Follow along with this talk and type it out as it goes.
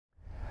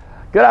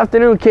Good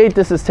afternoon, Kate.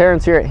 This is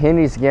Terrance here at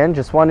Handy's again.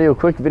 Just want to do a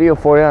quick video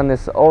for you on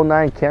this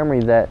 '09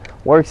 Camry that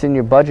works in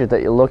your budget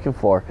that you're looking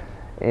for.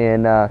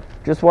 And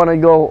just want to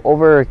go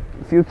over a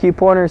few key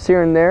pointers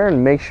here and there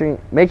and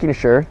making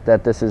sure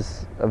that this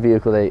is a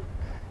vehicle that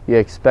you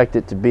expect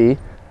it to be.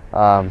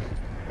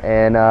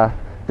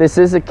 This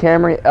is a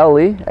Camry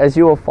LE. As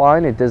you will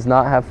find, it does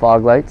not have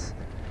fog lights.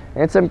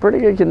 And it's in pretty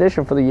good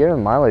condition for the year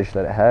and mileage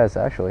that it has,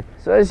 actually.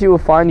 So as you will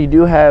find, you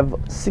do have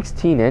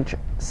 16-inch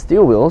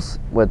steel wheels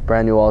with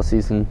brand new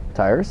all-season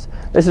tires.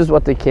 This is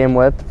what they came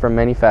with from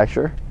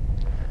manufacturer.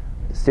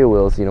 Steel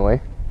wheels,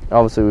 anyway.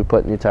 Obviously, we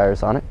put new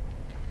tires on it.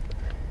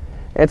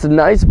 It's a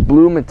nice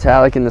blue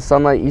metallic. In the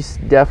sunlight, you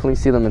definitely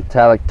see the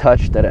metallic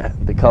touch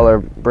that the color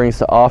brings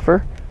to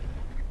offer.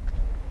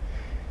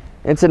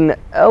 It's an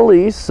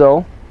LE,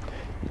 so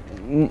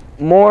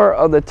more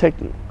of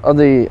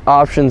the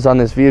options on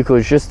this vehicle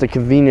is just the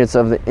convenience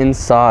of the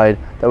inside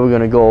that we're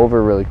going to go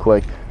over really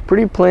quick.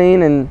 Pretty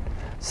plain and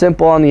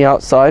simple on the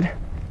outside.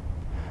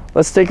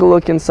 Let's take a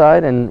look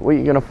inside, and what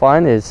you're going to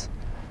find is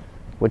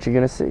what you're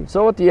going to see.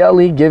 So what the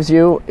LE gives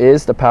you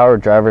is the power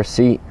driver's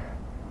seat.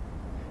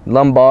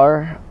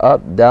 Lumbar,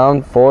 up,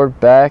 down, forward,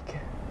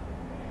 back.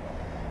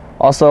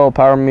 Also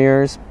power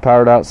mirrors,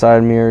 powered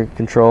outside mirror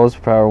controls,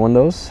 power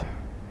windows,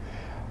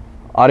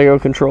 audio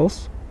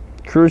controls,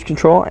 cruise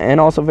control, and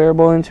also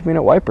variable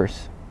intermittent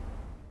wipers.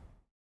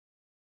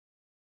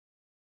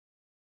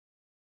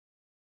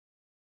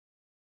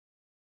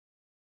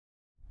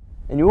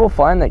 And you will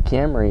find that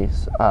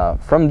Camrys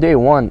from day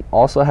one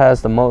also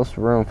has the most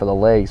room for the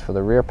legs for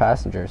the rear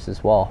passengers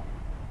as well.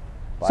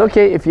 So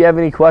okay, if you have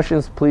any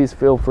questions, please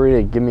feel free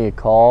to give me a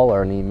call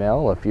or an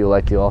email if you'd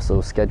like to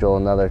also schedule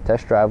another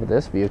test drive with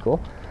this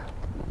vehicle.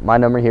 My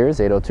number here is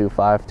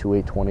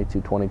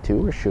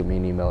 802-528-2222, or shoot me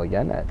an email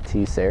again at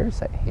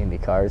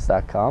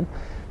tsayers@handycars.com.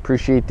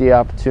 Appreciate the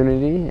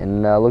opportunity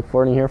and look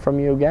forward to hearing from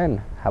you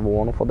again. Have a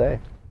wonderful day.